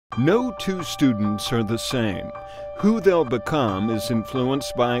No two students are the same. Who they'll become is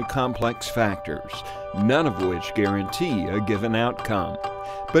influenced by complex factors, none of which guarantee a given outcome.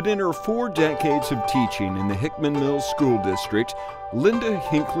 But in her 4 decades of teaching in the Hickman Mills School District, Linda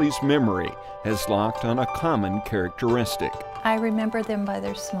Hinckley's memory has locked on a common characteristic. I remember them by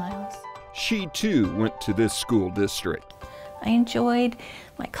their smiles. She too went to this school district. I enjoyed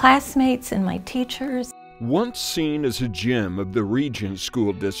my classmates and my teachers. Once seen as a gem of the region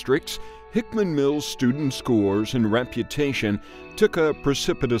school districts, Hickman Mills' student scores and reputation took a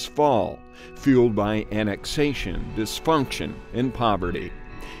precipitous fall, fueled by annexation, dysfunction, and poverty.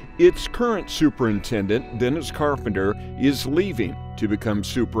 Its current superintendent, Dennis Carpenter, is leaving to become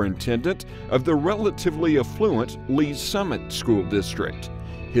superintendent of the relatively affluent Lee's Summit School District.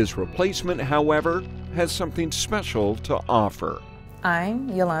 His replacement, however, has something special to offer. I'm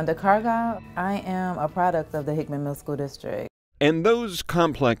Yolanda Cargile. I am a product of the Hickman Mills School District. And those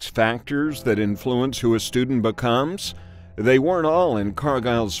complex factors that influence who a student becomes, they weren't all in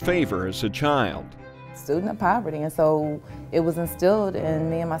Cargile's favor as a child. Student of poverty, and so it was instilled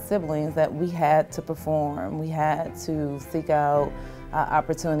in me and my siblings that we had to perform. We had to seek out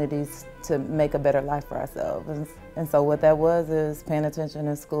opportunities to make a better life for ourselves. And so what that was is paying attention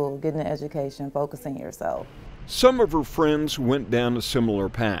in school, getting an education, focusing yourself. Some of her friends went down a similar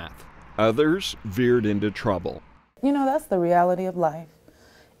path. Others veered into trouble. You know, that's the reality of life.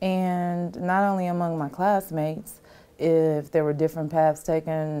 And not only among my classmates, if there were different paths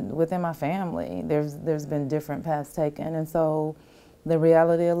taken within my family, there's been different paths taken. And so the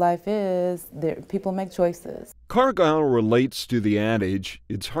reality of life is that people make choices. Cargile relates to the adage,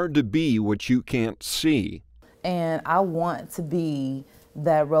 it's hard to be what you can't see. And I want to be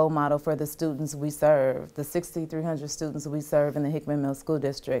that role model for the students we serve, the 6,300 students we serve in the Hickman Mills School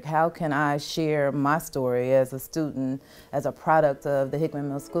District. How can I share my story as a student, as a product of the Hickman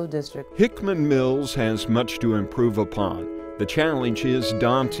Mills School District? Hickman Mills has much to improve upon. The challenge is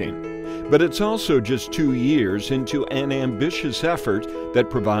daunting, but it's also just 2 years into an ambitious effort that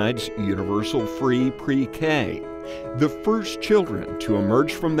provides universal free pre-K. The first children to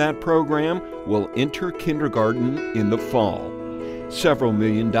emerge from that program will enter kindergarten in the fall. Several $1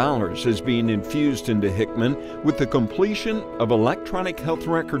 million is being infused into Hickman with the completion of electronic health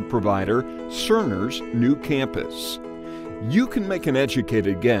record provider Cerner's new campus. You can make an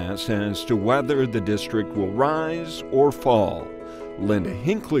educated guess as to whether the district will rise or fall. Linda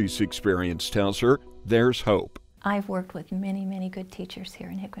Hinckley's experience tells her there's hope. I've worked with many, many good teachers here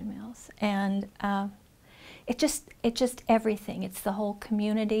in Hickman Mills, and it's just everything. It's the whole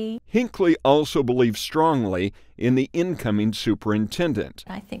community. Hinckley also believes strongly in the incoming superintendent.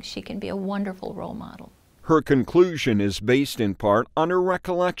 I think she can be a wonderful role model. Her conclusion is based in part on her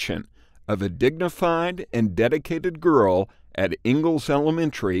recollection of a dignified and dedicated girl at Ingalls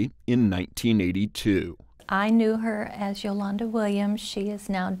Elementary in 1982. I knew her as Yolanda Williams. She is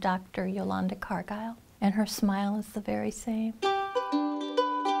now Dr. Yolanda Cargile, and her smile is the very same.